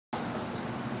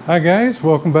Hi guys,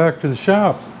 welcome back to the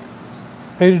shop.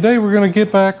 Hey, today we're going to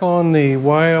get back on the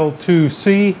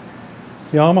YL2C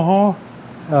Yamaha.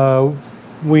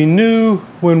 We knew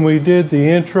when we did the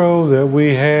intro that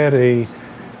we had a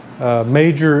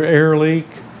major air leak.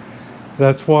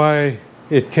 That's why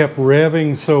it kept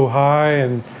revving so high,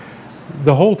 and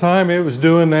the whole time it was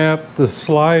doing that, the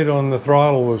slide on the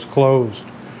throttle was closed.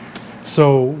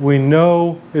 So we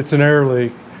know it's an air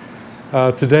leak.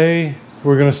 Today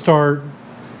we're going to start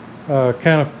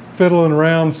kind of fiddling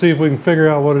around, see if we can figure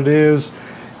out what it is.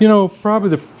 You know,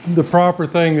 probably the proper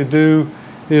thing to do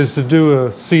is to do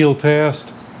a seal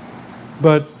test,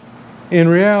 but in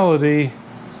reality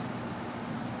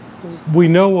we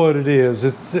know what it is.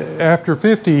 It's after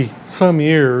 50 some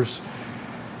years,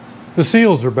 the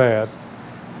seals are bad,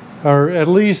 or at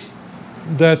least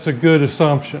that's a good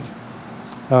assumption.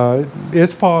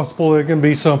 It's possible it can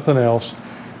be something else,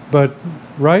 but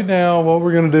right now what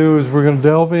we're going to do is we're going to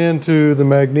delve into the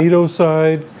magneto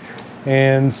side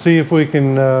and see if we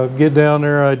can get down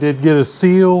there. I did get a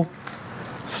seal,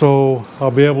 so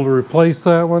I'll be able to replace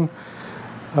that one.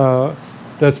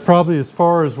 That's probably as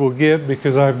far as we'll get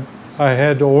because I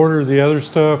had to order the other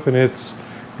stuff, and it's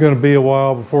going to be a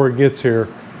while before it gets here,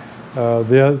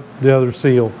 the other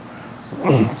seal.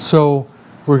 So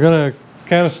we're going to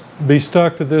kind of be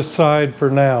stuck to this side for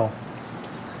now.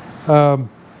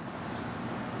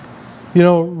 You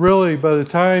know, really, by the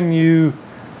time you,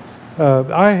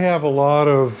 I have a lot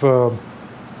of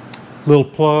little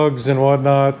plugs and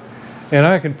whatnot, and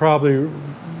I can probably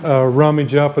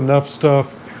rummage up enough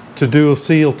stuff to do a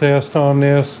seal test on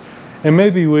this, and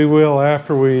maybe we will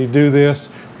after we do this,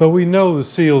 but we know the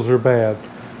seals are bad.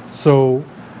 So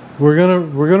we're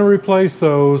gonna replace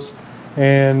those,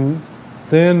 and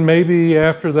then maybe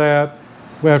after that,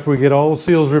 after we get all the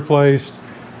seals replaced,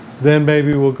 then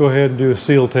maybe we'll go ahead and do a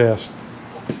seal test.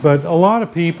 But a lot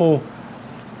of people,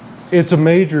 it's a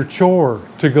major chore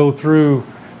to go through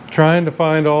trying to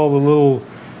find all the little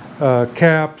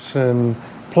caps and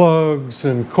plugs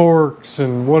and corks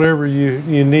and whatever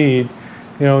you need.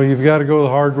 You know, you've got to go to the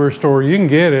hardware store. You can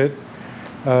get it.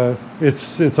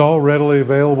 It's all readily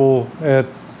available at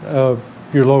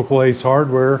your local Ace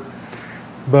Hardware.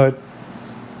 But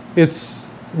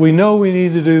we know we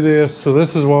need to do this, so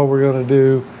this is what we're going to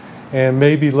do. And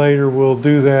maybe later we'll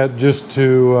do that just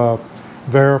to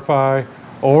verify,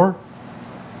 or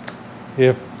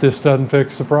if this doesn't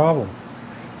fix the problem.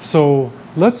 So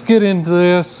let's get into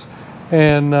this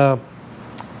and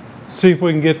see if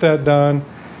we can get that done.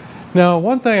 Now,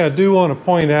 one thing I do want to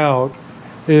point out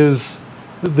is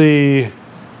the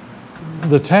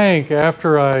tank.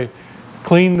 After I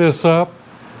clean this up,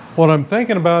 what I'm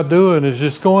thinking about doing is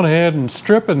just going ahead and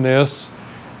stripping this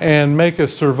and make a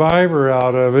survivor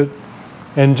out of it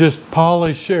and just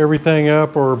polish everything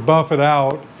up or buff it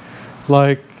out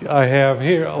like I have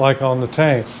here, like on the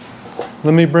tank.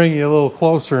 Let me bring you a little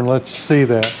closer and let you see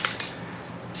that.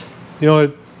 You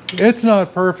know, it's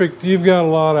not perfect. You've got a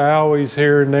lot of owies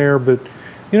here and there, but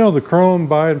you know, the chrome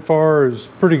by and far is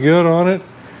pretty good on it.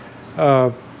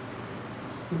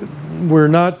 We're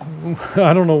not,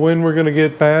 I don't know when we're gonna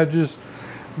get badges,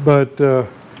 but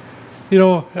you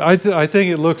know, I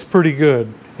think it looks pretty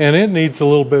good, and it needs a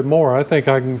little bit more. I think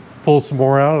I can pull some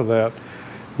more out of that.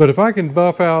 But if I can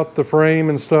buff out the frame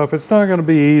and stuff, it's not going to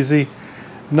be easy.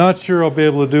 Not sure I'll be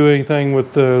able to do anything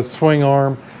with the swing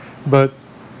arm, but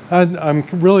I'm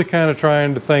really kind of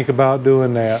trying to think about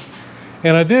doing that.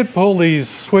 And I did pull these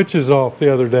switches off the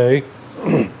other day,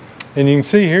 and you can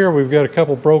see here we've got a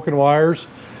couple broken wires.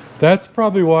 That's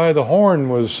probably why the horn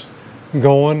was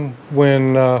going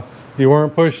when you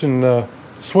weren't pushing the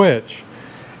switch,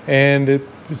 and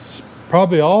it's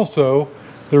probably also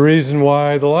the reason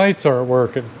why the lights aren't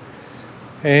working.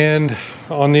 And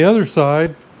on the other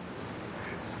side,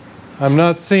 I'm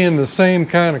not seeing the same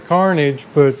kind of carnage,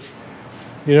 but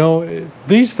you know,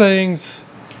 these things,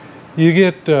 you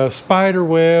get spider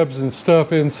webs and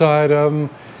stuff inside of them,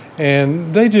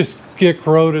 and they just get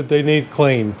corroded. They need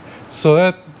cleaned. So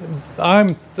that,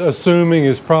 I'm assuming,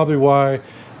 is probably why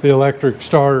the electric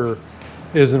starter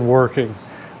isn't working.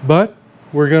 But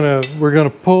we're gonna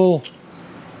pull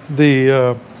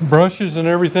the brushes and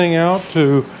everything out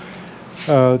to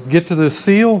get to this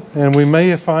seal, and we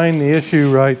may find the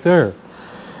issue right there.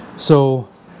 So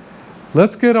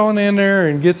let's get on in there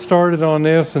and get started on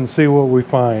this and see what we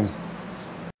find.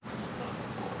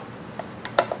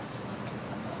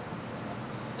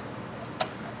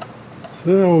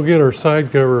 So then we'll get our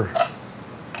side cover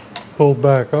pulled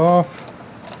back off.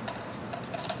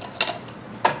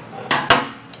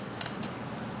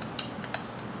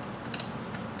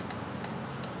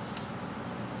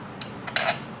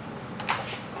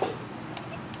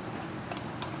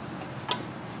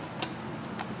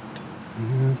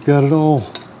 I've got it all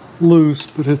loose,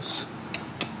 but it's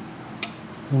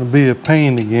going to be a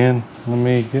pain again. Let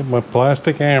me get my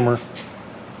plastic hammer.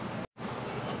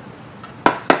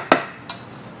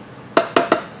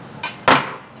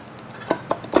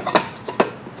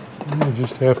 I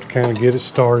just have to kind of get it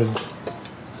started.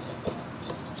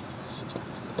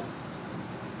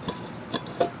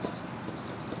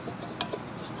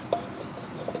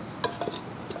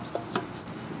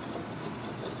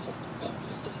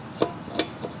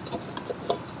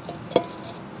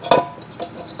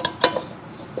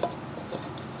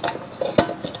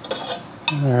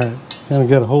 Alright, kind of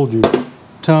got to hold your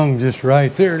tongue just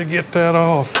right there to get that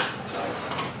off.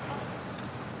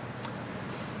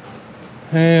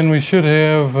 And we should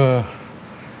have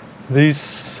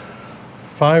these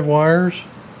 5 wires,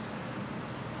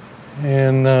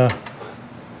 and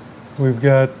we've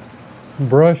got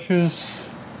brushes,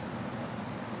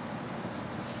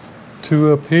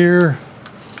 2 up here.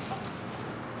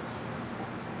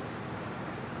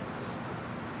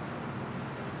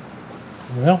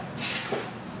 Well,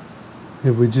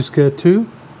 have we just got 2?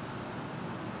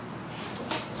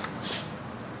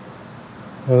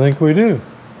 I think we do.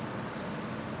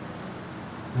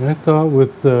 I thought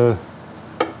with the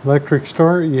electric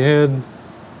start you had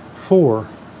 4,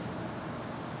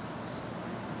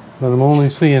 but I'm only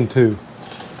seeing 2.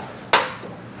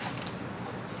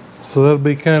 So that'll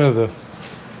be kind of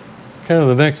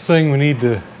the next thing we need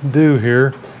to do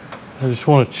here. I just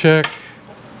want to check.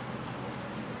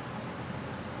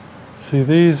 See,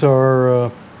 these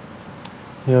are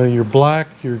you know, your black,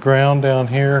 your ground down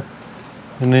here,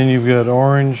 and then you've got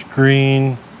orange,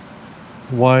 green,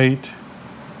 white.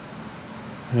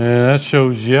 And that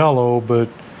shows yellow, but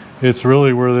it's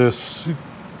really where this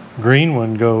green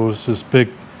one goes, the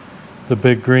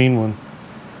big green one.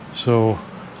 So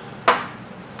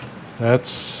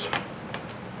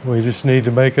we just need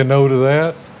to make a note of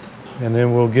that, and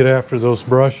then we'll get after those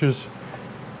brushes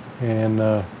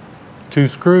and 2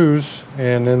 screws,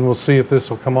 and then we'll see if this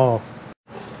will come off.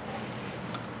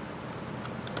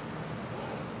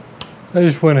 I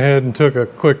just went ahead and took a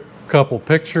quick couple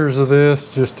pictures of this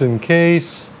just in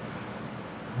case.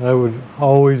 I would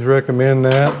always recommend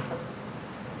that.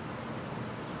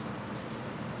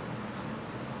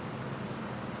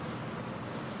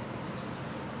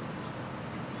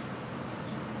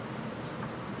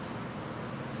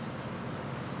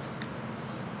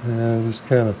 And just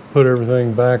kind of put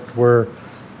everything back to where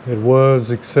it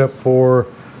was, except for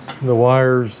the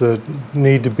wires that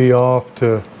need to be off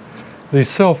to these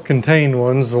self-contained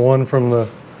ones, the one from the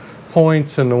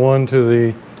points and the one to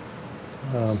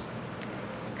the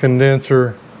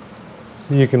condenser.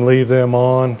 You can leave them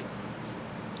on.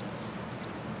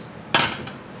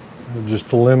 It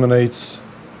just eliminates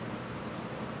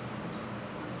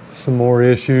some more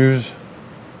issues.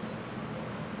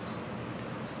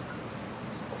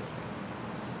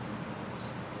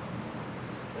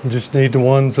 You just need the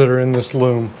ones that are in this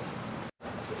loom.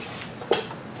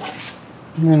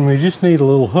 And then we just need a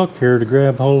little hook here to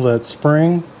grab hold of that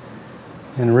spring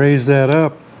and raise that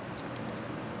up,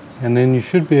 and then you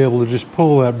should be able to just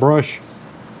pull that brush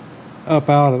up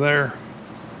out of there.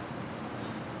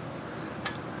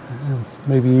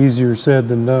 Maybe easier said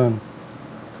than done.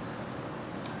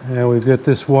 Now we've got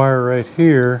this wire right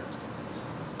here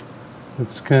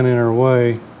that's kind of in our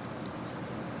way.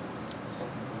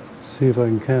 See if I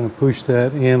can kind of push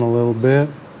that in a little bit.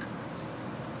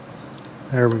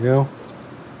 There we go.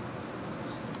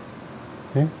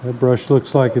 Okay, that brush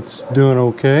looks like it's doing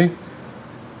okay.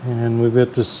 And we've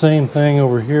got the same thing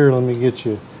over here. Let me get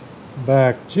you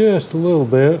back just a little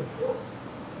bit.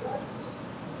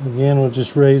 Again, we'll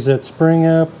just raise that spring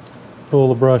up, pull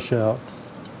the brush out.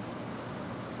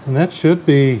 And that should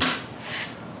be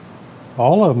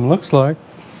all of them, looks like.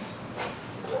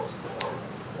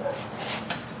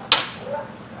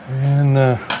 And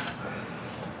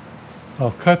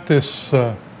I'll cut this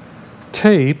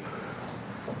tape,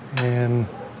 and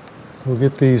we'll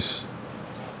get these.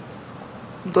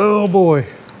 Oh boy.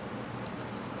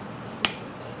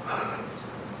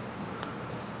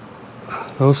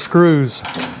 Those screws,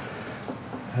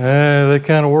 they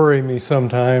kind of worry me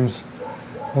sometimes.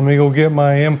 Let me go get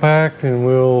my impact and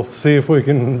we'll see if we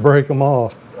can break them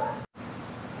off.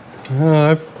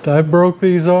 I broke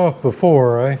these off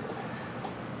before.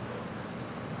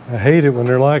 I hate it when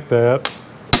they're like that.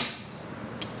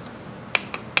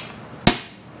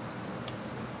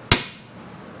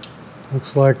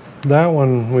 Looks like that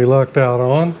one we lucked out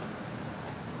on.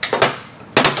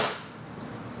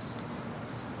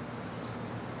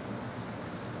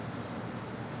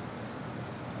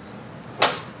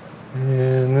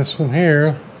 And this one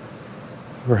here,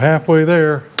 we're halfway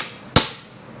there.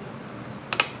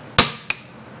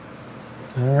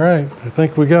 All right, I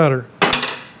think we got her.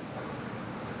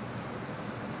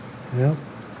 Yep.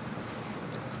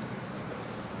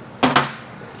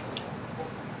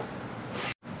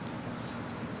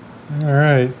 All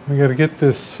right, we got to get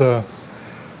this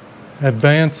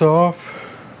advance off.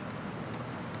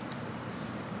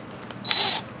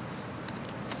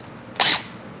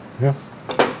 Yep,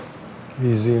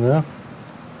 easy enough.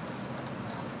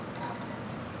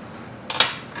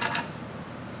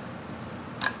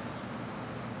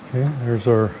 Okay, there's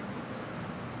our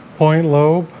point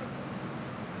lobe.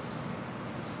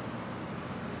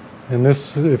 And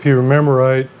this, if you remember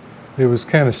right, it was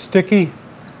kind of sticky.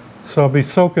 So I'll be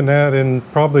soaking that in,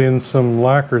 probably in some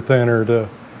lacquer thinner to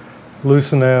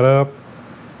loosen that up,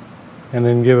 and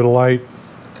then give it a light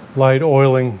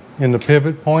oiling in the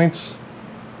pivot points.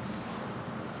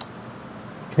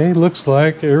 Okay, looks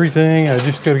like everything. I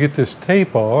just got to get this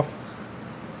tape off.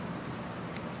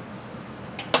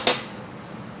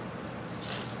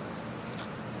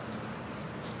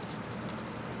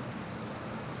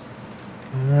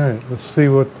 All right, let's see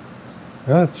what,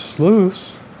 that's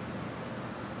loose.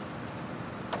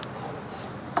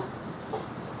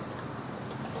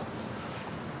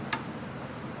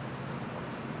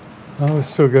 Oh, we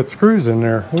still got screws in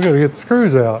there. We got to get the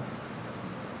screws out.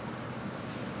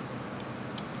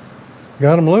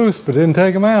 Got them loose, but didn't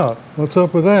take them out. What's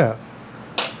up with that?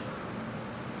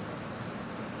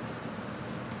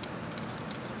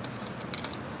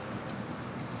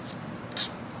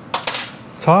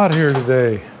 It's hot here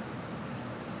today.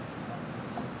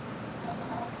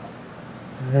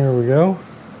 There we go.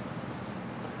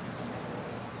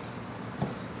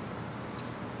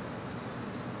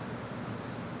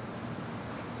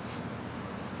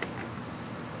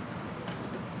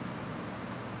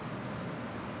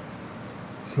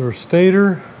 So our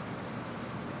stator,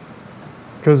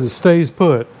 because it stays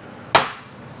put.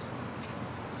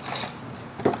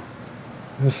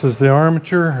 This is the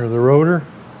armature or the rotor.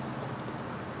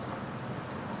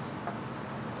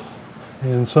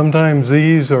 And sometimes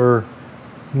these are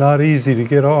not easy to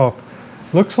get off.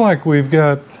 Looks like we've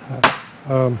got,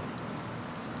 get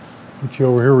you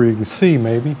over here where you can see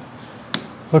maybe.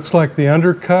 Looks like the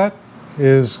undercut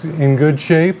is in good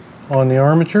shape on the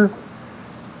armature.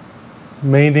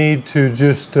 May need to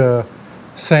just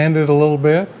sand it a little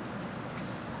bit.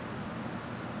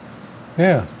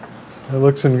 Yeah, it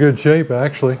looks in good shape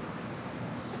actually.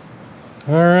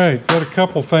 All right, got a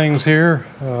couple things here.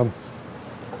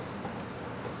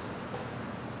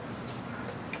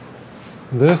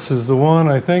 This is the one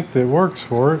I think that works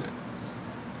for it.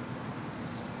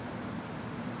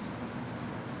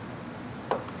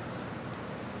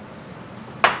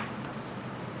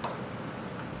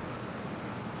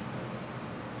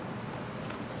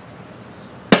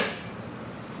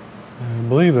 I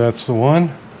believe that's the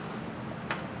one.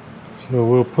 So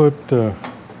we'll put,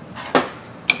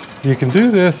 you can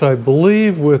do this, I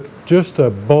believe, with just a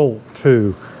bolt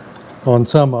too, on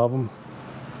some of them.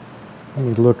 Let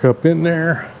me look up in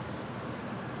there.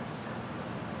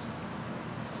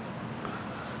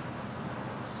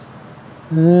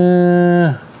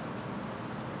 I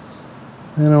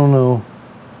don't know.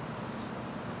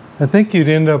 I think you'd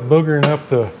end up boogering up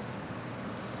the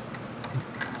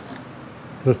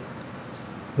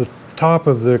top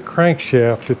of the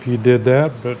crankshaft if you did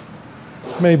that, but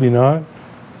maybe not.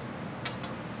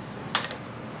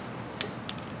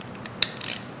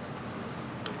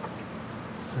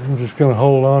 I'm just going to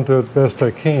hold on to it best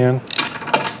I can.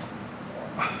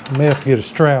 I may have to get a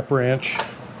strap wrench.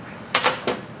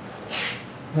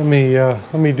 Let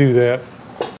me do that.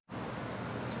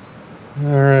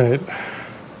 All right.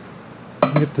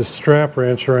 Get the strap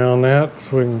wrench around that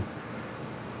so we can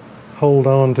hold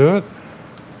on to it.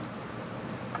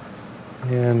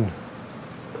 And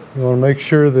you want to make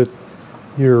sure that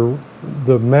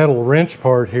the metal wrench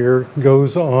part here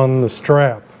goes on the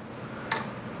strap.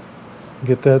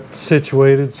 Get that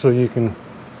situated so you can,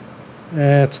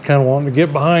 it's kind of wanting to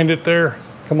get behind it there.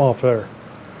 Come off there.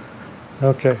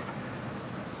 Okay.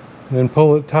 And then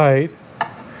pull it tight,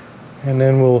 and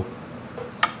then we'll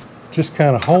just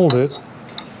kind of hold it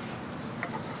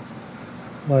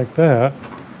like that.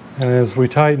 And as we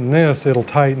tighten this, it'll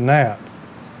tighten that.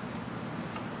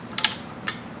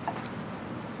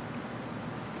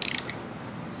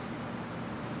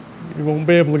 You won't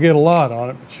be able to get a lot on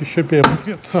it, but you should be able to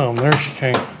get some. There she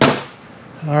came.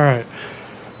 All right.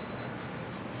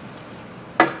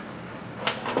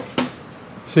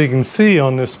 So you can see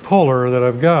on this puller that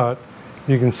I've got,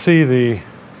 you can see the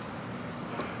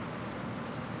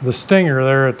stinger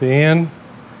there at the end.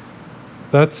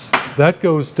 That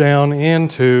goes down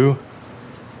into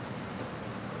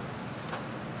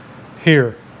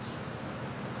here.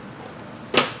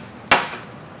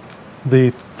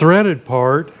 The threaded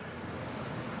part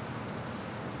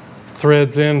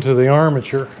threads into the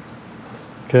armature,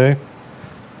 okay?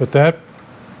 But that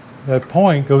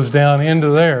point goes down into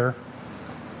there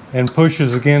and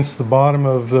pushes against the bottom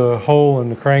of the hole in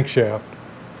the crankshaft.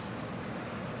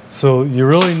 So you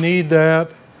really need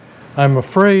that. I'm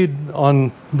afraid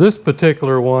on this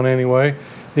particular one anyway,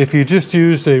 if you just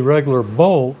used a regular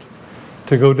bolt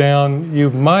to go down, you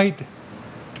might,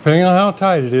 depending on how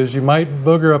tight it is, you might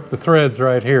booger up the threads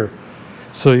right here.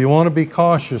 So you want to be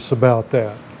cautious about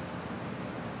that.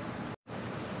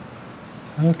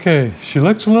 Okay, she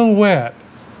looks a little wet.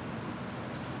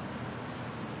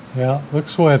 Yeah,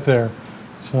 looks wet there.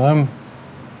 So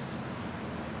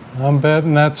I'm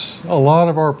betting that's a lot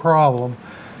of our problem.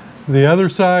 The other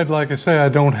side, like I say, I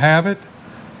don't have it,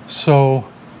 so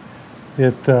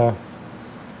I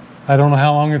don't know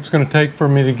how long it's going to take for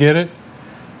me to get it,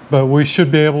 but we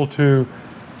should be able to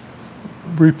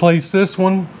replace this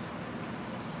one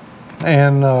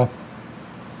and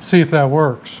see if that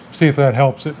works, see if that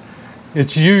helps it.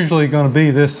 It's usually going to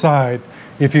be this side.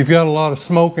 If you've got a lot of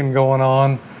smoking going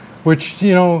on, which,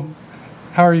 you know,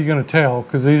 how are you going to tell?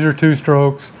 Because these are 2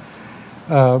 strokes.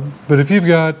 But if you've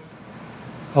got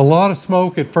a lot of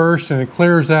smoke at first and it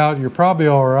clears out, you're probably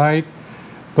all right.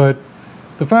 But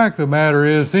the fact of the matter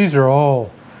is, these are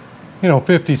all, you know,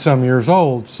 50-some years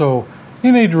old, so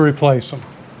you need to replace them.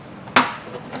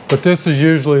 But this is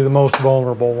usually the most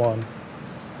vulnerable one.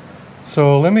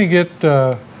 So let me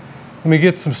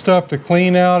get some stuff to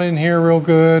clean out in here real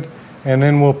good, and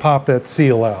then we'll pop that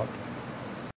seal out.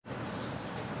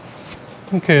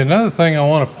 Okay, another thing I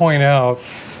want to point out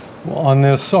on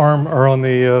this arm, or on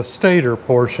the stator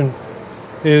portion,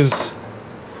 is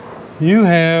you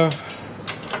have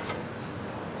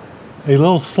a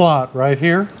little slot right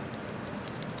here.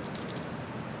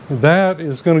 That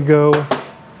is going to go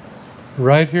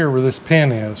right here where this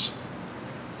pin is.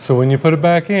 So when you put it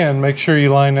back in, make sure you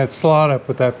line that slot up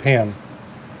with that pin.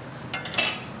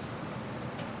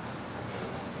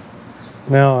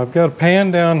 Now I've got a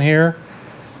pan down here,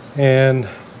 and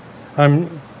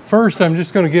first I'm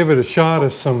just going to give it a shot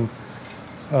of some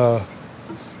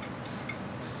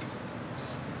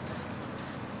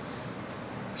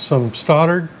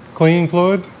Stoddard cleaning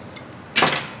fluid,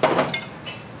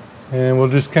 and we'll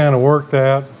just kind of work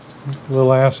that. A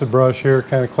little acid brush here,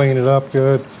 kind of clean it up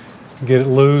good, get it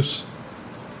loose.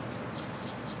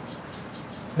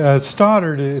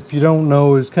 Stoddard, if you don't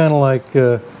know, is kind of like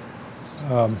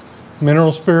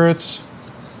mineral spirits.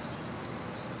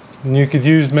 And you could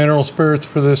use mineral spirits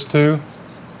for this too.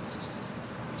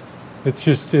 It's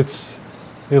just,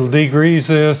 it'll degrease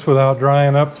this without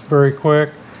drying up very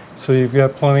quick, so you've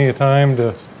got plenty of time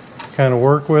to kind of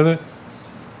work with it.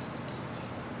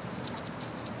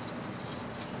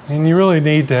 And you really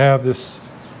need to have this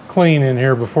clean in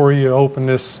here before you open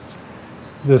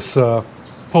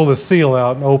pull the seal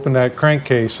out and open that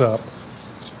crankcase up.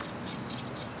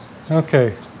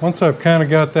 Okay, once I've kind of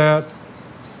got that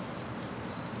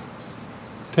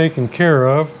taken care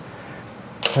of,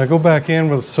 I go back in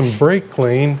with some brake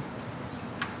clean.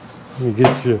 Let me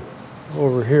get you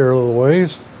over here a little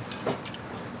ways.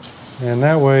 And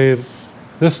that way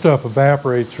this stuff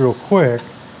evaporates real quick,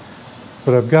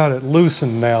 but I've got it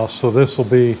loosened now, so this will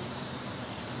be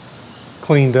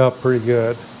cleaned up pretty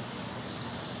good.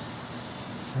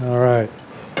 All right.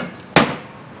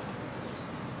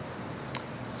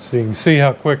 So you can see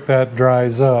how quick that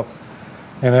dries up.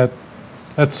 And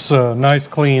that's a nice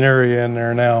clean area in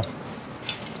there now.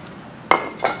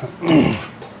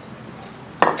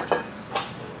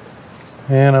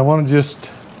 And I want to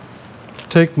just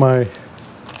take my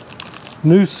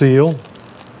new seal.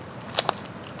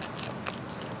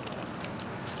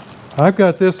 I've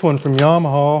got this one from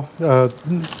Yamaha.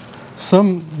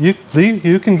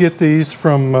 You can get these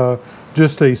from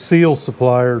just a seal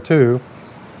supplier too.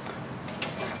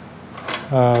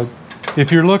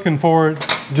 If you're looking for it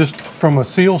just from a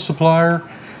seal supplier,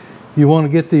 you want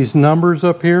to get these numbers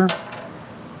up here,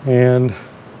 and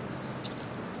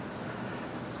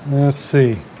let's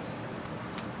see,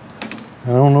 I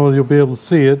don't know if you'll be able to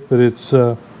see it, but it's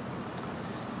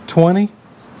 20,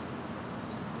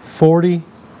 40,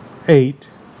 8.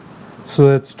 So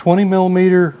that's 20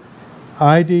 millimeter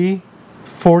ID,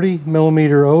 40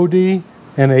 millimeter OD,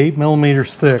 and 8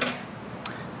 millimeters thick.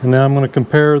 And now I'm going to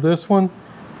compare this one,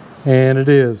 and it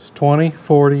is 20,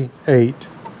 40, 8.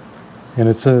 And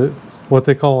it's what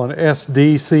they call an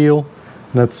SD seal,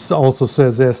 and that also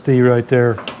says SD right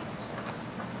there.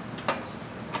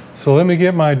 So let me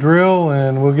get my drill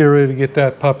and we'll get ready to get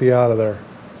that puppy out of there.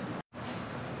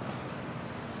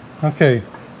 Okay,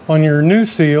 on your new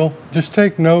seal, just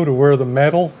take note of where the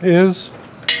metal is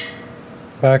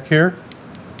back here.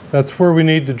 That's where we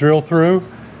need to drill through,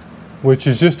 which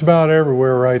is just about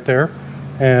everywhere right there.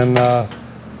 And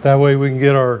that way we can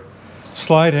get our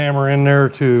slide hammer in there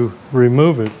to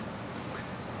remove it.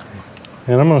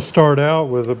 And I'm going to start out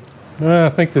with I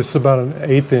think this is about an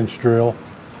 1/8 inch drill.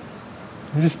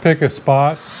 You just pick a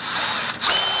spot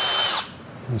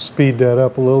and speed that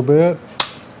up a little bit.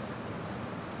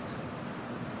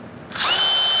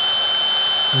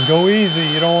 And go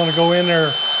easy. You don't want to go in there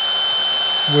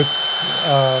with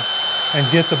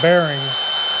and get the bearing.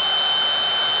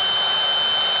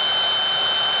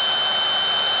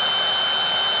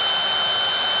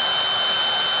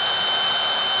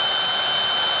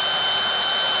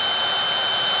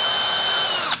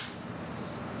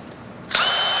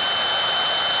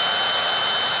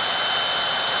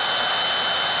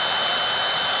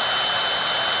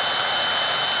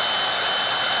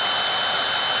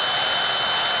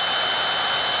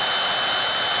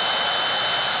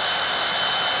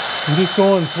 I'm just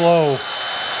going slow.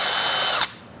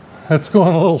 That's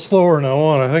going a little slower than I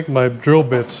want. I think my drill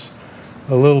bit's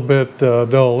a little bit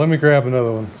dull. Let me grab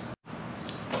another one.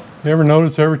 You ever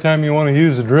notice every time you want to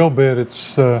use a drill bit,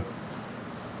 it's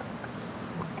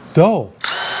dull?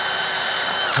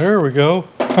 There we go.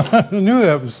 I knew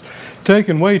that was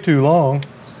taking way too long.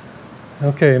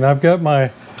 Okay, and I've got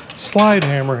my slide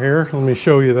hammer here. Let me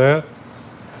show you that.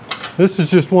 This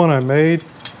is just one I made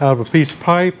out of a piece of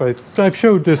pipe. I've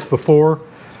showed this before.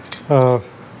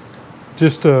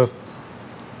 Just a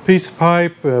piece of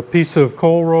pipe, a piece of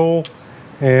coal roll,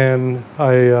 and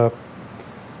I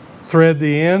thread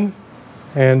the end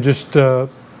and just drill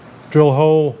a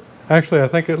hole. Actually, I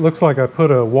think it looks like I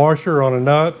put a washer on a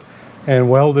nut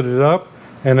and welded it up.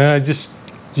 And then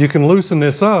you can loosen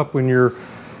this up when your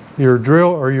drill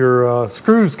or your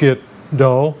screws get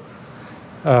dull.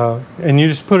 And you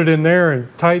just put it in there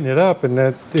and tighten it up, and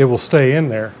that it will stay in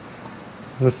there.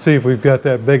 Let's see if we've got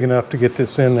that big enough to get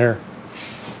this in there.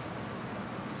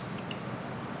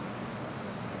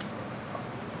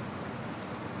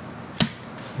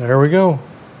 There we go.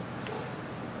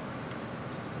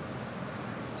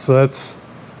 So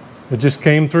it just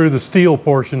came through the steel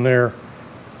portion there.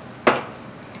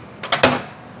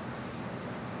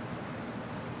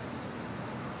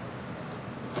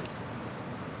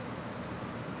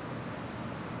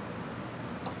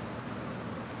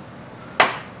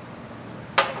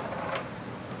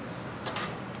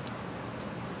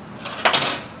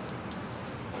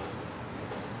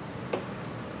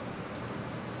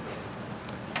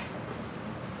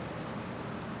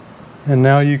 And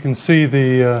now you can see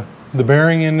the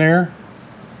bearing in there,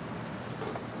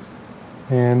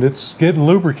 and it's getting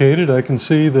lubricated. I can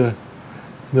see the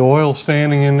oil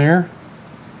standing in there.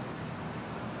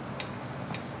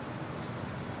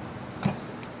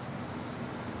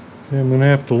 I'm going to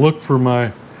have to look for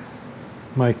my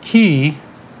key.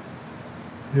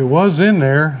 It was in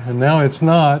there and now it's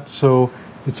not, so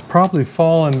it's probably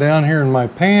fallen down here in my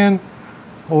pan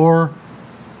or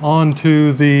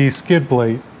onto the skid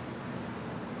plate.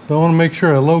 So I want to make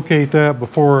sure I locate that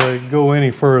before I go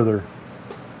any further.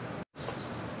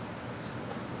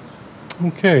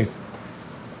 Okay,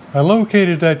 I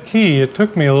located that key. It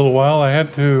took me a little while. I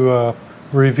had to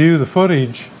review the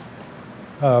footage,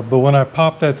 but when I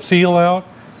popped that seal out,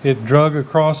 it drug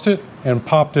across it and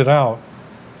popped it out.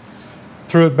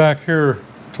 Threw it back here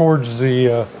towards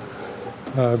the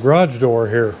garage door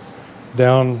here,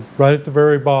 down right at the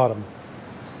very bottom.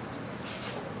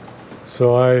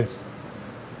 So I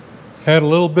had a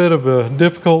little bit of a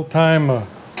difficult time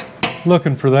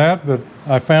looking for that, but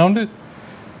I found it.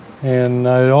 And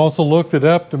I also looked it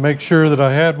up to make sure that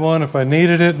I had one if I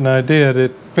needed it, and I did.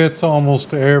 It fits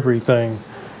almost everything.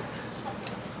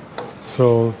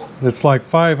 So it's like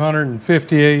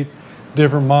 558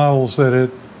 different models that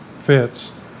it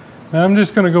fits. Now I'm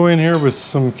just going to go in here with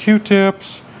some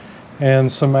Q-tips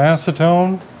and some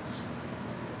acetone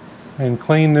and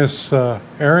clean this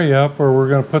area up where we're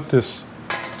going to put this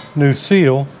new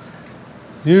seal.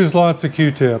 Use lots of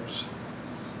Q-tips.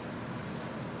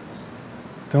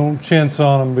 Don't chintz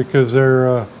on them because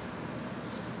they're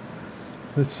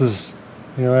this is,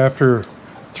 you know, after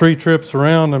 3 trips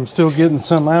around I'm still getting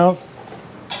some out.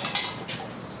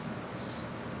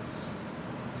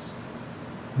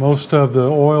 Most of the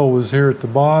oil was here at the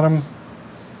bottom.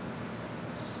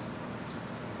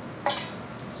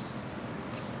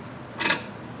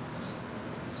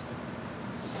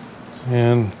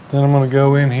 And then I'm going to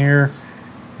go in here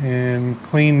and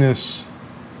clean this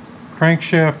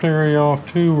crankshaft area off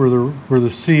too, where the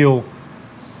seal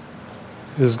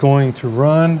is going to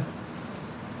run.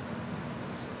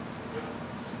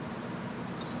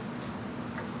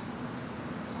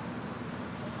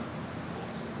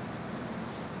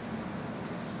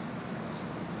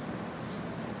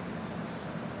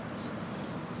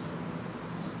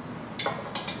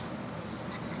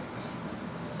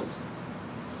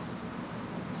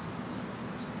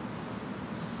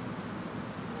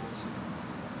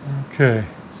 Okay.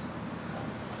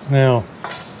 Now,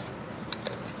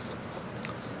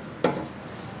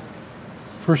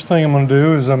 first thing I'm going to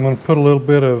do is I'm going to put a little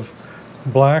bit of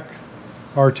black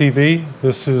RTV.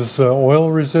 This is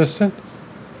oil resistant.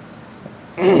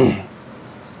 And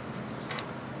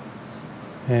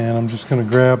I'm just going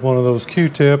to grab one of those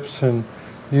Q-tips and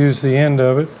use the end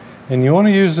of it. And you want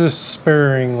to use this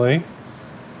sparingly.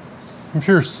 I'm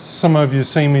sure some of you have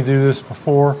seen me do this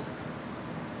before.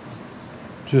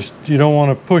 Just, you don't want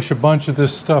to push a bunch of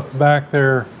this stuff back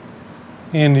there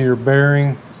into your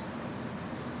bearing.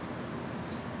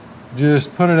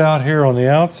 Just put it out here on the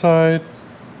outside,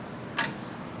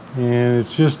 and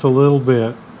it's just a little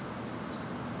bit,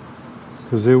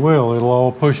 because it'll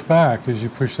all push back as you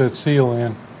push that seal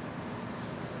in.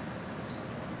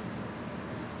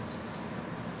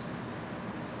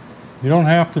 You don't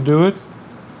have to do it.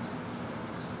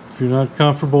 If you're not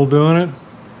comfortable doing it,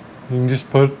 you can just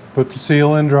put the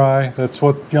seal in dry. That's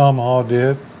what Yamaha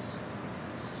did.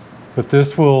 But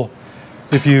this will,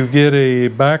 if you get a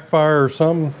backfire or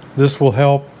something, this will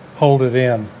help hold it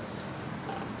in.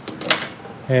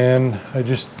 And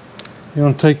you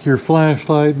want to take your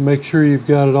flashlight and make sure you've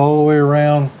got it all the way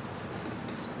around.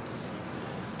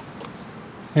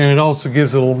 And it also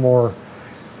gives it a little more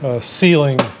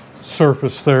sealing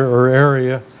surface there, or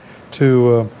area,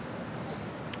 to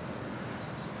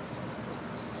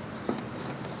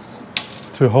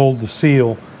hold the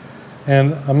seal.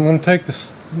 And I'm going to take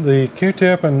the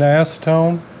Q-tip and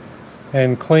acetone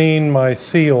and clean my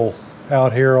seal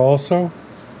out here also,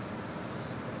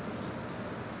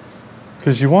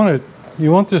 because you want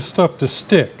this stuff to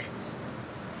stick.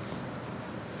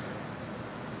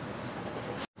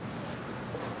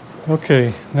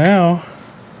 Okay, now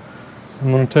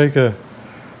I'm going to take a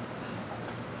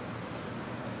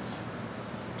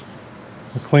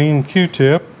clean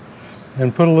Q-tip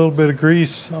and put a little bit of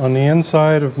grease on the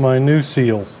inside of my new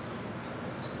seal.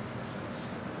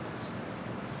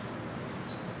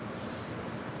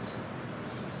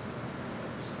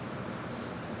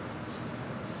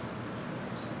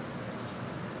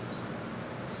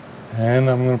 And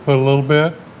I'm going to put a little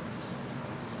bit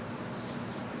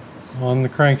on the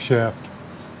crankshaft.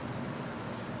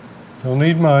 Don't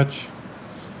need much.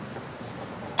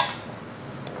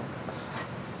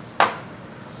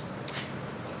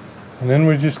 And then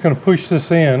we're just going to push this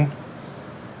in,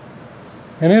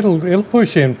 and it'll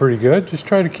push in pretty good. Just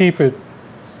try to keep it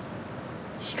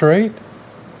straight.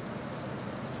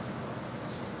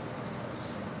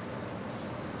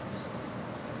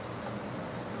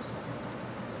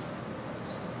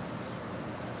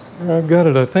 I've got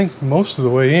it, I think, most of the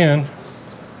way in.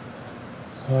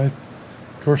 Of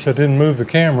course, I didn't move the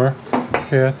camera.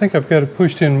 Okay, I think I've got it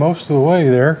pushed in most of the way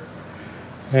there.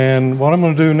 And what I'm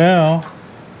going to do now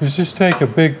is just take a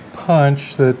big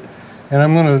punch and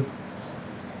I'm going to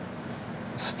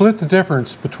split the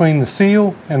difference between the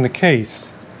seal and the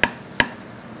case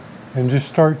and just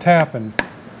start tapping.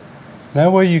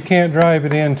 That way you can't drive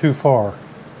it in too far.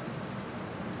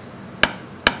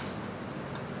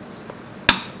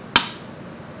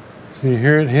 So you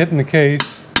hear it hitting the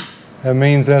case. That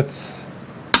means it's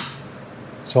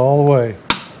all the way.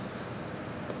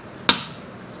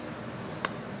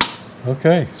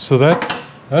 Okay, so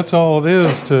that's all it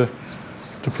is to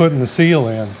putting the seal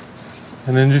in.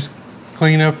 And then just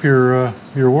clean up your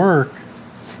work.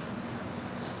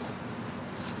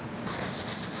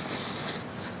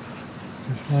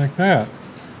 Just like that.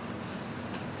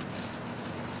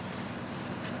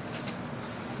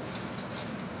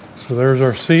 So there's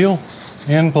our seal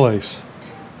in place.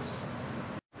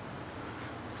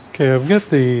 Okay, I've got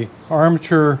the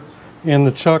armature in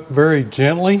the chuck very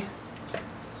gently.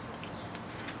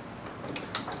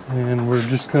 And we're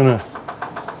just going to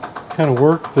kind of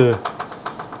work need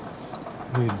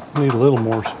a little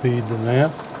more speed than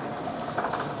that.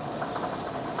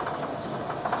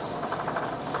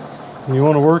 And you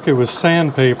want to work it with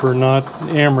sandpaper, not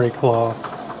emery cloth.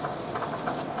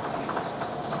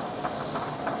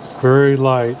 Very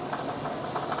light.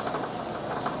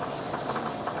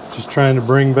 Just trying to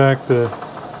bring back the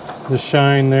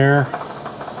shine there.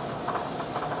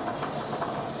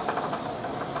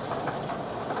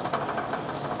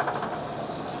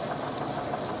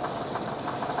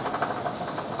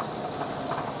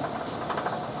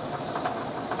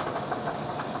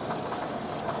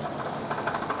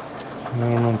 And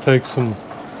then I'm going to take some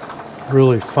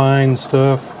really fine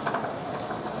stuff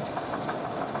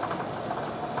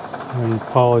and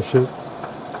polish it.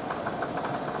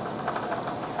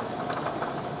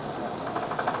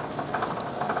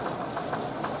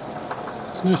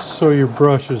 Just so your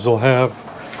brushes will have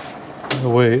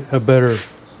a better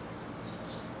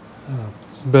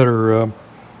better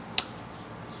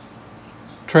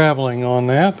traveling on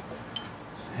that.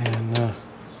 And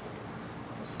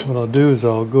what I'll do is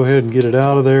I'll go ahead and get it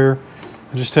out of there.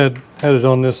 I just had it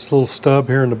on this little stub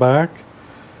here in the back,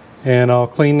 and I'll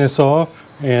clean this off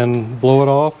and blow it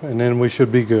off, and then we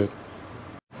should be good.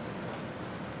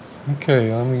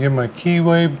 Okay, let me get my key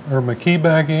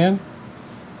back in.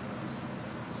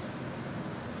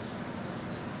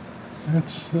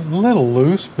 It's a little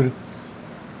loose, but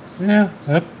yeah,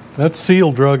 that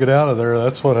seal drug it out of there.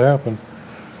 That's what happened.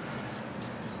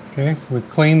 Okay, we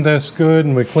cleaned this good,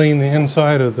 and we cleaned the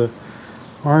inside of the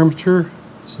armature.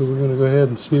 So we're going to go ahead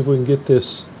and see if we can get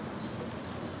this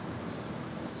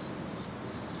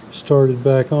started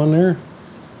back on there.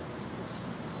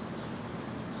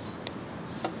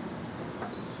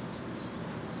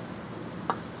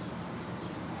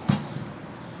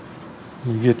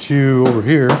 We get you over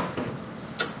here.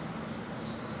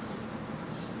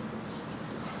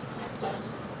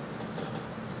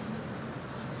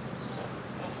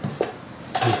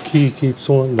 Key keeps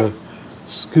wanting to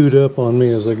scoot up on me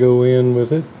as I go in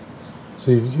with it,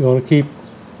 so you want to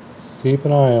keep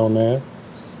an eye on that.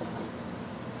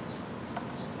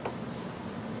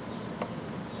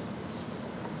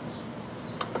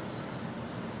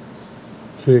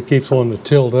 See, it keeps wanting to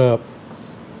tilt up.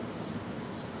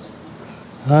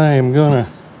 I am gonna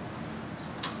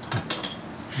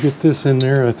get this in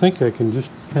there. I think I can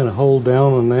just kind of hold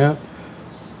down on that.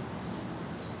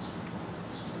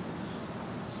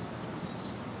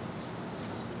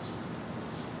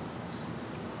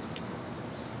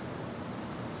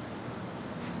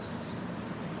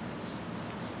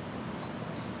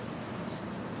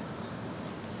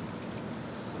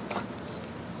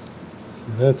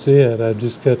 That's it. I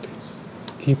just got to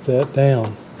keep that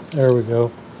down. There we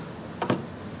go. I'm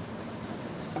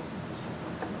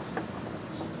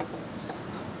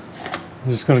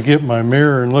just going to get my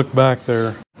mirror and look back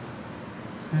there.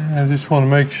 And I just want to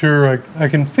make sure I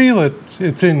can feel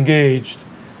it's engaged,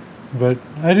 but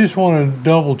I just want to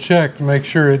double check to make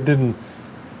sure it didn't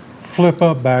flip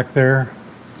up back there.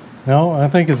 No, I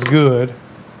think it's good.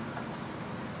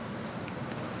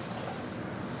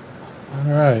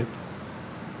 All right.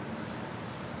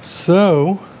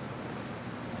 So,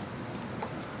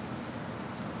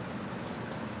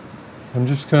 I'm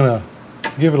just going to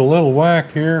give it a little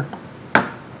whack here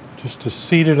just to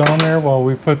seat it on there while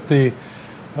we put the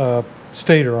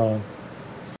stator on.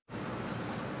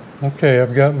 Okay,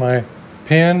 I've got my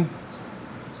pin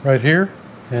right here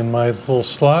and my little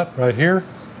slot right here,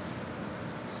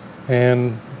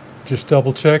 and just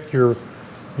double check your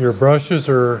brushes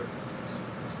are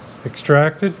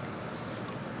extracted.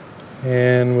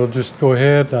 And we'll just go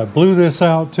ahead, I blew this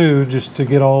out too just to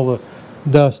get all the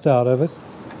dust out of it,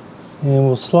 and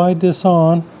we'll slide this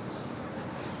on.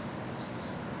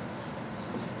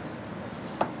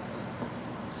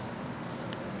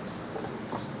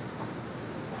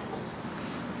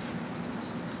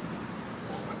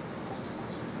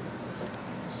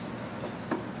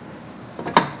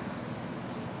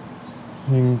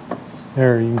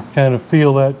 There, you can kind of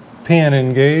feel that pin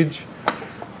engage.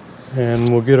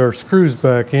 And we'll get our screws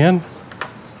back in.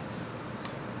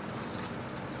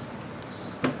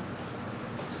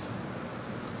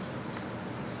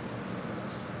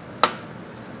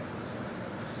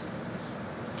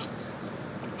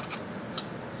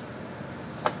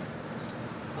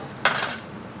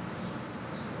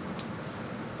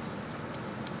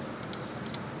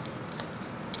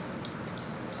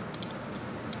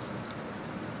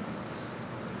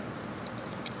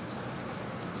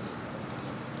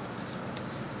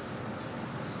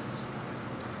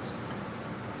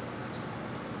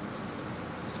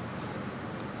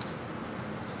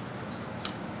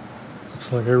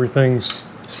 Looks like everything's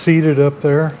seated up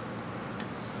there.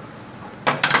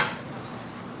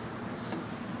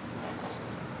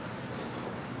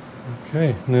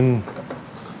 Okay, and then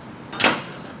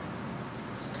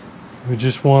we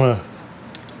just want to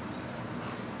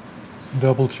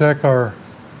double check our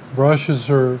brushes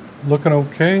are looking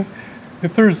okay.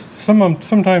 If there's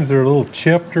sometimes they're a little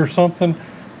chipped or something,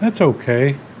 that's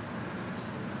okay.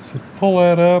 So pull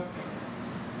that up.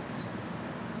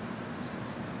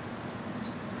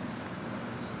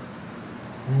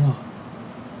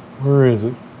 Where is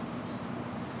it?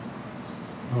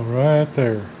 Oh, right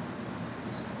there.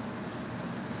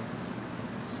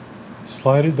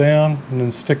 Slide it down and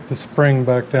then stick the spring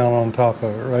back down on top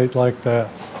of it, right like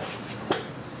that.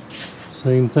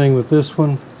 Same thing with this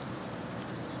one.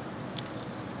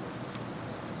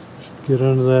 Just get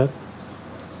under that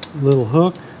little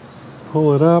hook,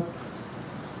 pull it up,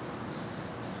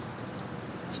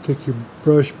 stick your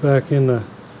brush back in the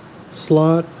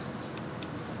slot.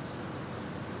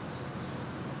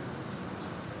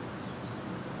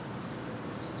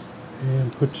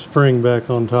 And put the spring back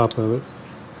on top of it.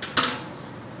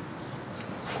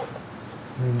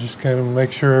 And just kind of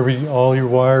make sure all your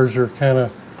wires are kind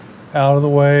of out of the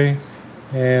way,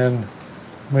 and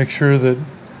make sure that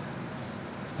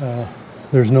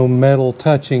there's no metal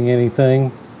touching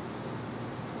anything.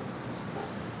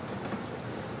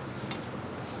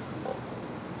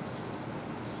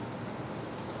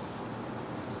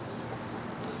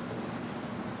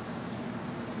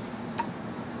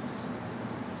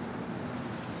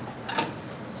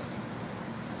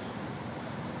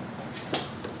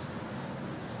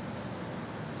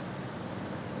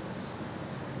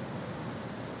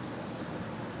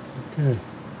 Okay,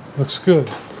 looks good.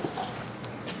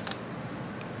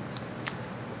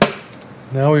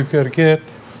 Now we've got to get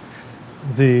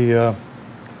the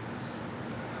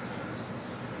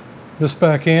this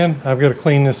back in. I've got to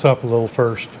clean this up a little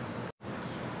first.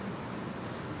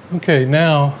 Okay,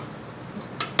 now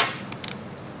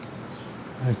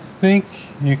I think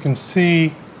you can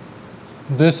see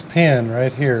this pin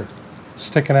right here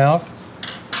sticking out.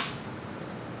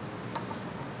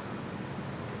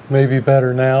 Maybe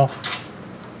better now.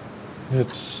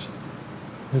 It's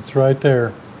right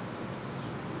there.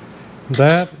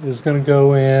 That is going to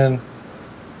go in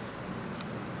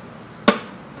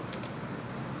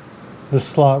this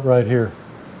slot right here.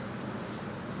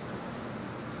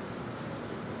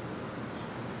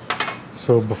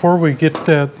 So before we get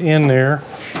that in there,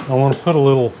 I want to put a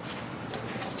little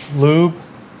lube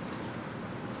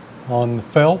on the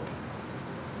felt.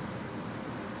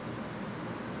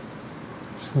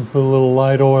 Just going to put a little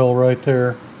light oil right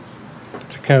there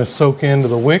to kind of soak into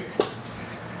the wick.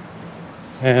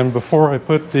 And before I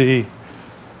put the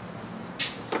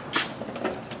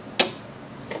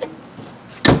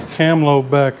cam lobe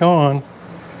back on,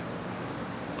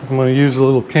 I'm going to use a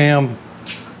little cam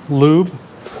lube.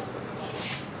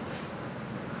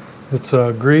 It's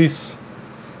grease.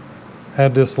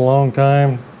 Had this a long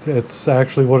time. It's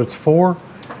actually what it's for,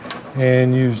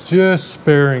 and use just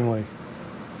sparingly.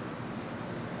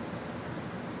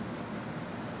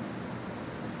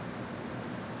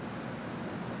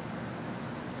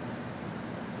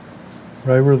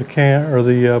 Right where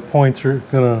the points are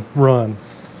going to run.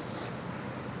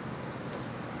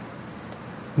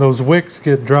 Those wicks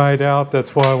get dried out.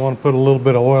 That's why I want to put a little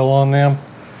bit of oil on them.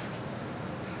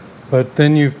 But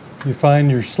then you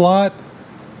find your slot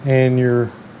and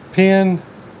your pin,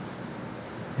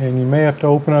 and you may have to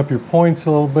open up your points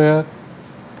a little bit.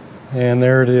 And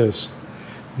there it is.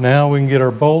 Now we can get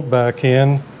our bolt back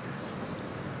in.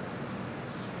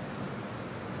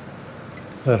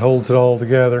 That holds it all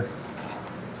together.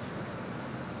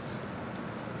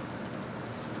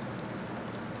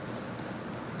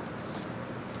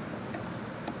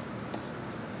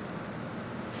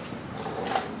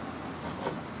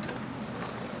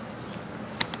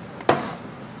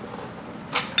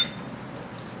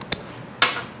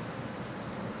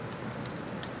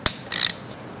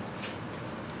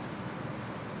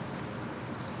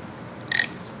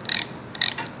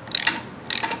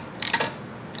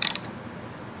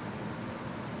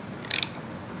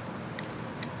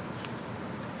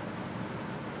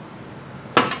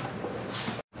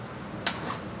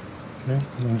 Okay,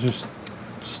 and just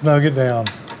snug it down.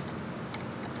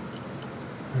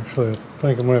 Actually, I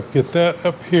think I'm going to have to get that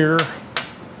up here.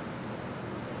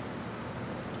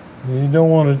 And you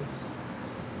don't want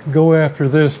to go after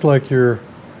this like you're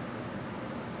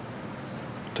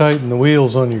tightening the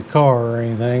wheels on your car or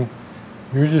anything.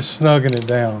 You're just snugging it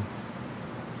down.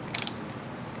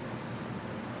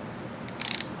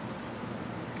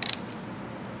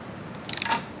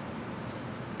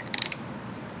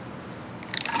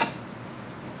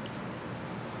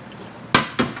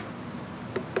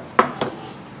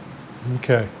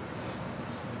 Okay.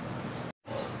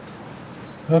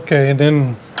 Okay, and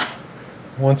then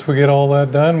once we get all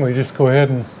that done, we just go ahead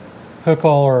and hook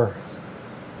all our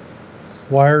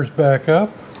wires back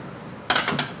up.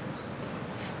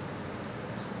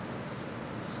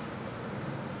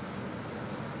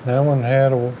 That one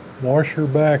had a washer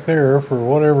back there for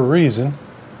whatever reason.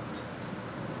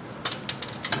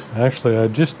 Actually, I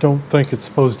just don't think it's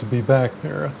supposed to be back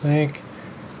there. I think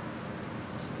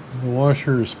the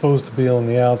washer is supposed to be on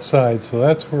the outside, so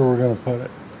that's where we're going to put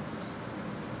it.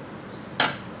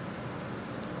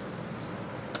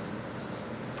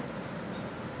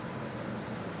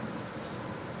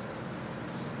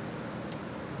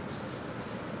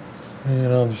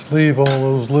 And I'll just leave all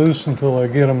those loose until I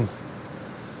get them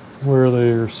where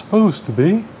they're supposed to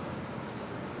be.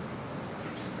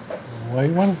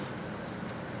 White one.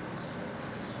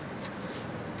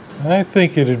 I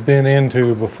think it had been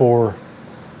into before.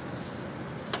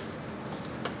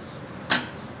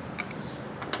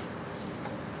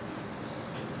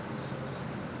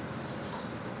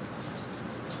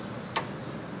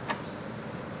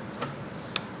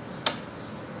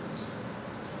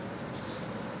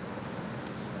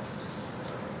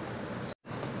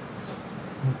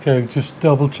 Okay, just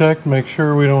double check, make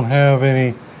sure we don't have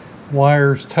any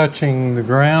wires touching the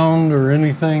ground or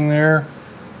anything there.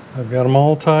 I've got them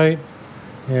all tight,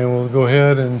 and we'll go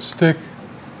ahead and stick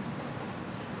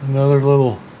another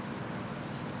little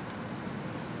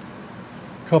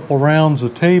couple rounds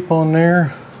of tape on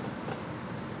there.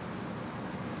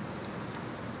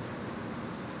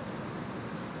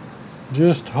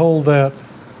 Just hold that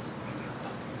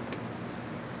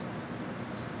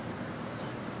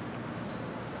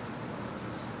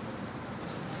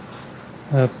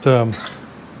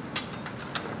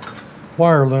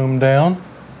wire loom down.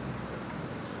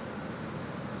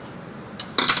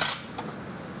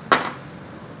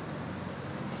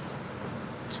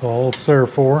 That's all it's there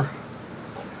for.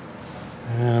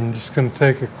 And I'm just going to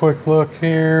take a quick look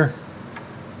here,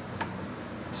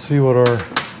 see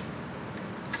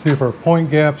if our point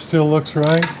gap still looks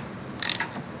right.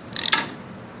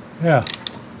 Yeah,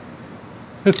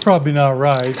 it's probably not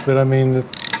right, but I mean it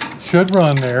should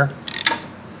run there.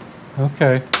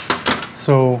 Okay,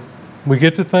 so we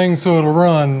get the thing so it'll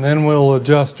run, then we'll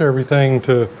adjust everything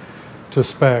to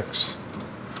specs.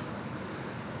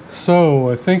 So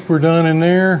I think we're done in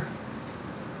there.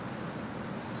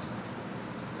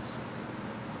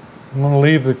 I'm going to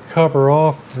leave the cover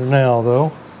off for now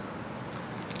though.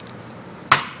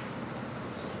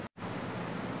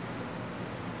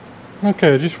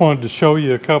 Okay, I just wanted to show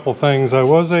you a couple things. I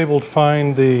was able to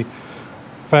find the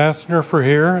fastener for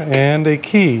here and a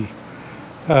key.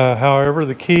 However,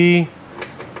 the key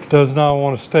does not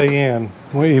want to stay in.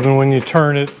 Even when you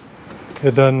turn it,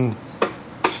 it doesn't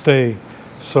stay.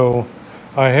 So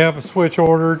I have a switch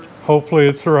ordered. Hopefully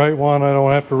it's the right one. I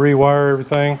don't have to rewire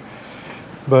everything.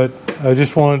 But I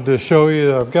just wanted to show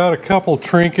you, I've got a couple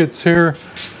trinkets here.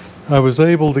 I was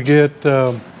able to get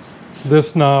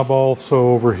this knob also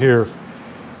over here.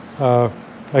 I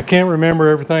can't remember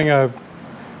everything.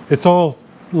 It's all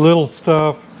little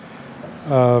stuff.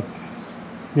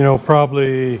 You know,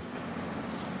 probably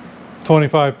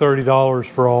 $25, $30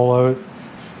 for all of it.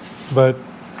 But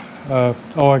I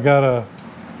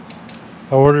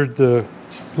ordered the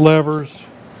levers,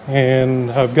 and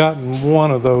I've gotten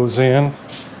one of those in.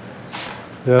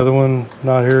 The other one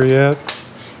not here yet.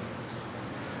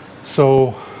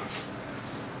 So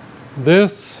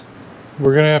this,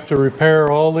 we're going to have to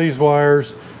repair all these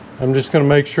wires. I'm just going to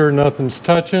make sure nothing's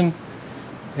touching,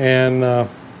 and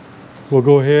we'll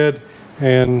go ahead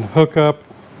and hook up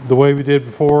the way we did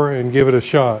before and give it a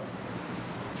shot.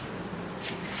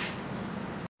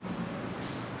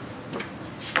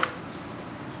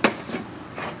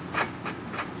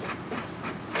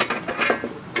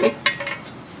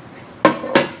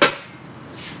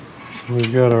 So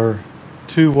we've got our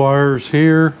two wires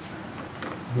here.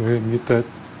 Go ahead and get that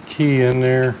key in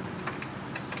there.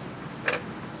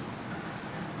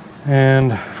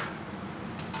 And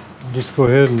I'll just go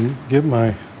ahead and get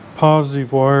my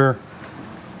positive wire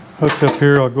hooked up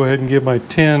here. I'll go ahead and get my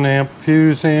 10 amp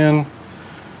fuse in,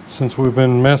 since we've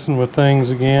been messing with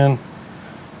things again.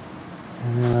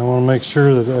 And I want to make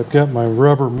sure that I've got my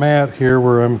rubber mat here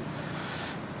where I'm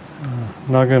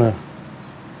not going to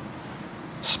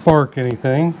spark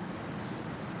anything.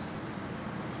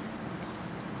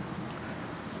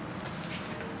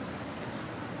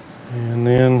 And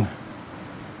then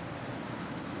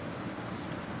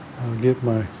I'll get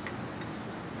my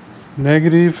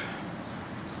negative,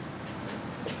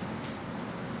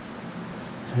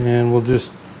 and we'll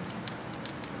just,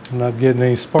 I'm not getting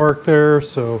any spark there,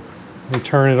 so let me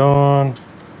turn it on.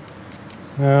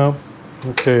 No,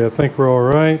 okay, I think we're all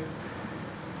right.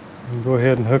 I'll go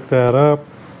ahead and hook that up.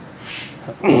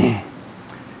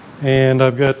 And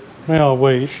I've got, well,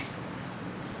 wait,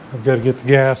 I've got to get the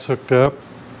gas hooked up.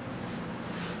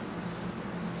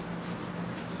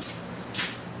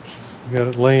 Got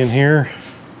it laying here.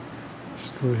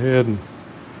 Just go ahead and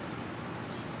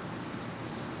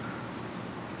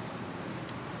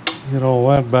get all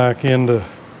that back into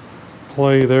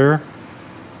play there.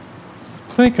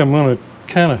 I think I'm going to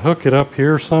kind of hook it up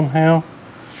here somehow.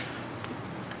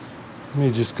 Let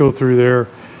me just go through there.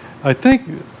 I think,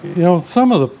 you know,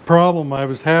 some of the problem I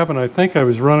was having, I think I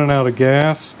was running out of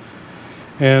gas,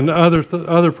 and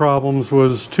other problems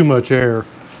was too much air.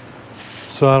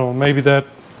 So I don't know,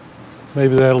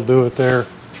 maybe that'll do it there.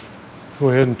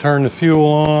 Go ahead and turn the fuel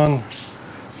on.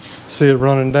 See it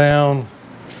running down.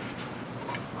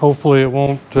 Hopefully it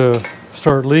won't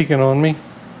start leaking on me.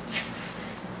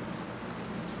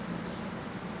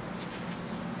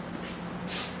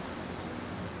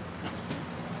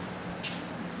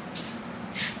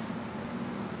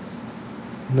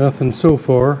 Nothing so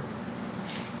far.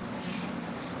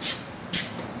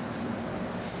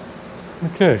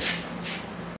 Okay.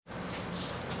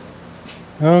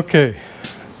 Okay.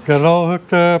 Got it all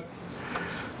hooked up.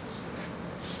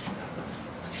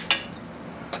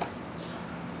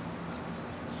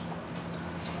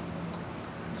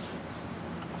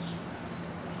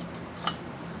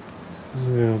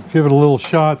 Yeah, give it a little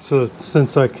shot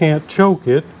since I can't choke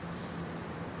it.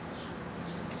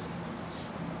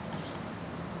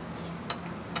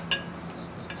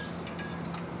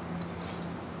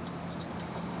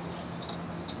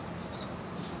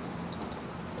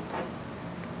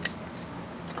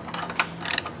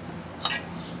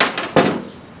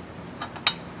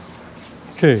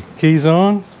 Okay, keys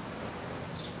on.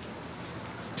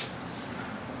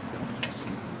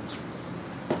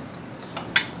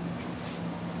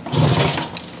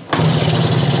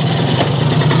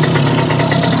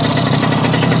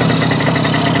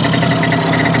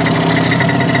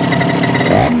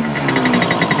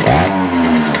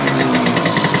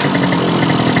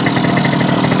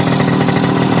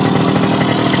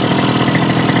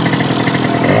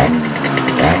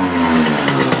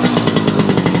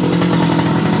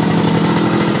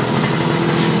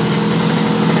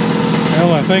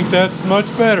 Well, I think that's much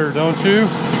better, don't you?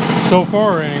 So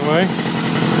far, anyway.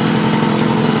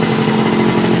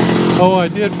 Oh, I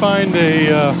did find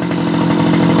a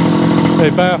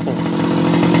baffle.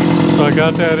 So I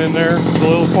got that in there. It's a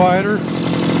little quieter.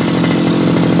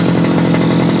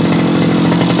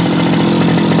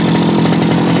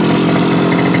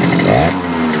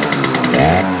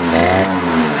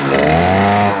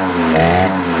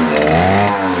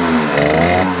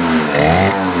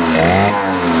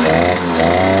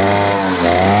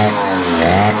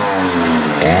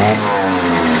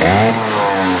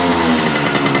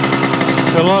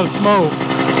 Got a lot of smoke.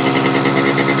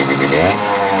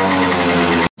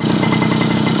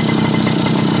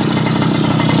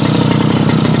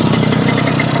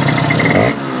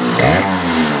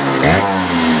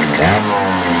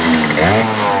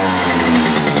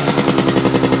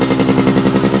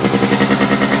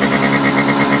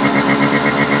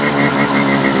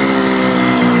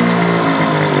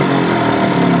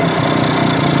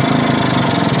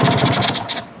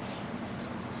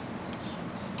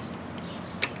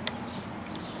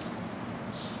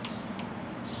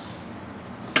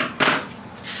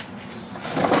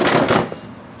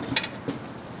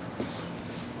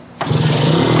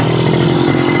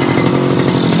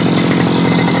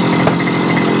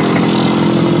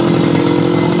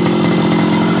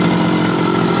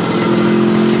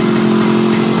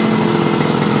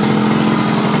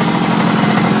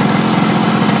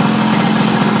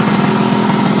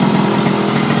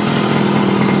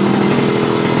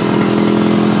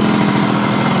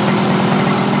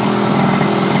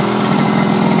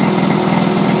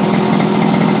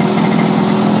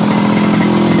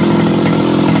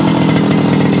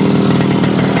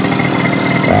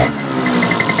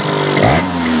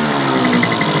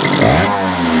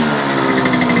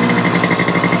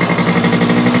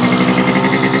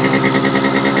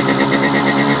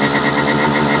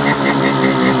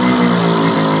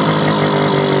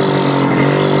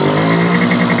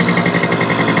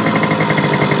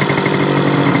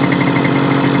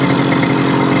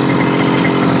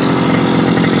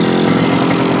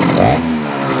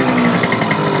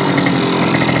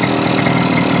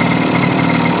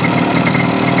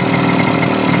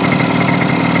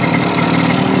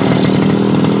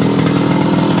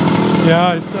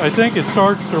 Yeah, I think it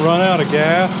starts to run out of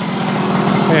gas,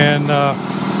 and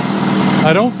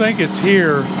I don't think it's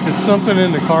here. It's something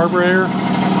in the carburetor,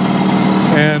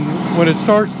 and when it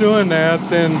starts doing that,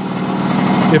 then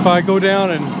if I go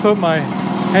down and put my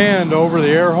hand over the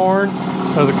air horn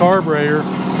of the carburetor,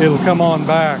 it'll come on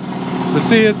back. But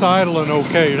see, it's idling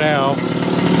okay now,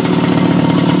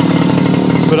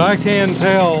 but I can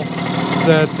tell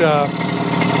that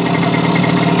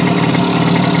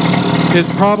it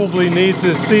probably needs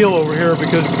this seal over here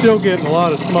because it's still getting a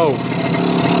lot of smoke.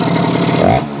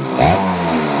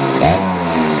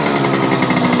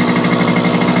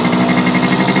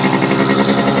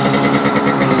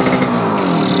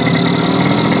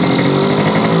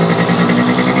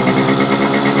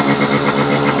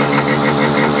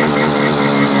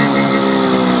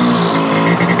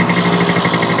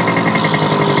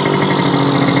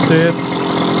 See,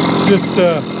 it's just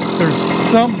there's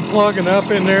something plugging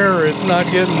up in there, or it's not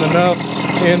getting enough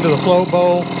into the float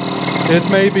bowl. it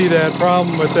may be that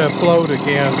problem with that float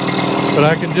again, but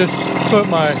I can just put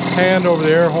my hand over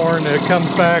the air horn and it comes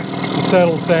back and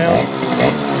settles down.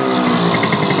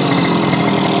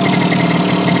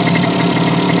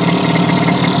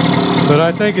 But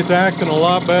I think it's acting a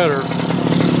lot better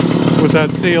with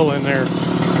that seal in there.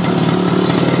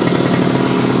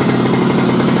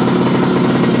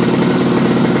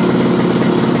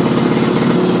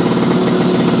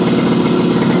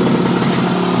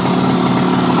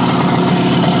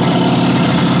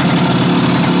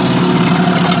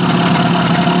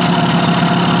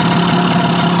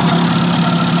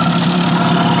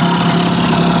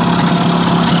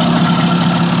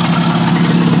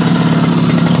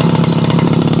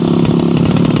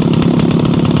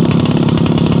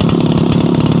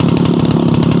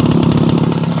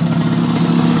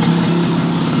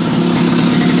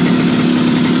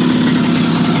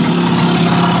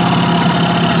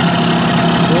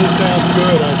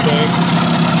 Good, I think.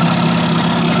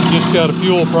 Just got a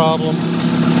fuel problem.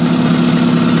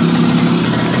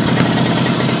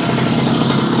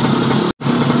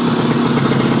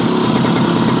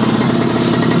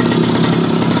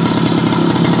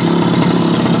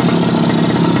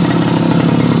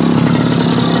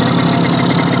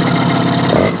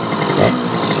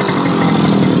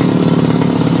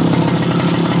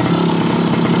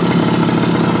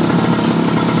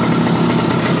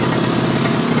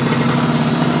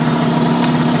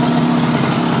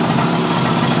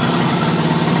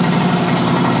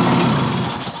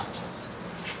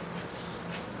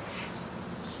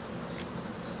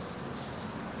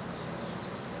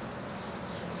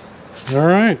 All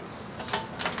right,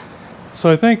 so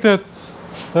I think that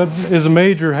is a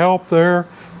major help there.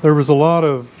 There was a lot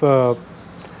of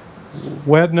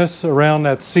wetness around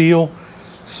that seal,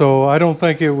 so I don't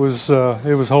think it was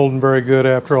holding very good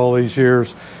after all these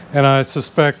years. And I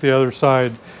suspect the other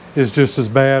side is just as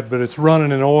bad, but it's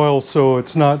running in oil, so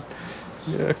it's not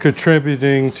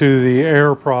contributing to the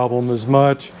air problem as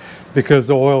much because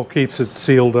the oil keeps it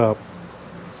sealed up.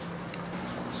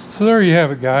 So there you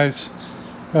have it, guys.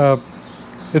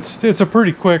 It's a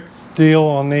pretty quick deal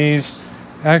on these.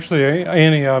 Actually,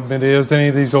 any of them it is, any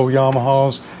of these old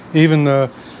Yamahas, even the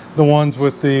ones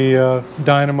with the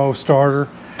dynamo starter.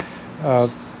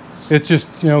 It's just,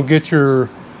 you know, get your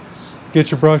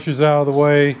brushes out of the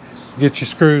way, get your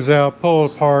screws out, pull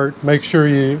it apart, make sure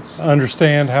you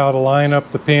understand how to line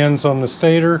up the pins on the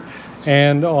stator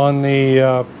and on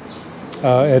the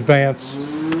advance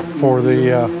for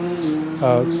the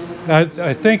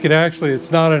I think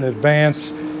it's not an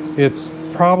advance. It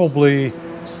probably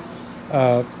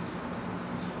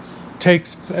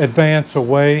takes advance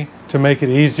away to make it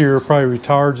easier, probably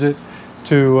retards it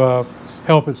to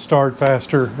help it start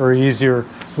faster or easier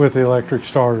with the electric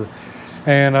starter.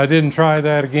 And I didn't try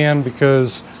that again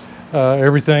because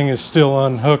everything is still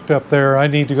unhooked up there. I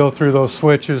need to go through those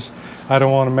switches. I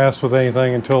don't want to mess with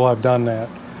anything until I've done that.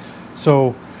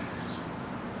 So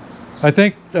I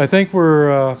think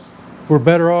we're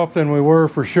better off than we were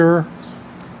for sure.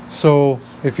 So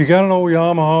if you got an old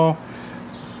Yamaha,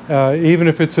 even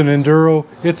if it's an Enduro,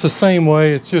 it's the same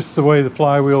way. It's just the way the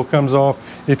flywheel comes off.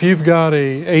 If you've got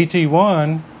a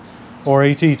AT1 or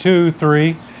AT2,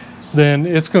 3, then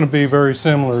it's going to be very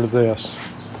similar to this.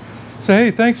 So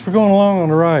hey, thanks for going along on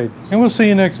the ride, and we'll see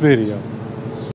you next video.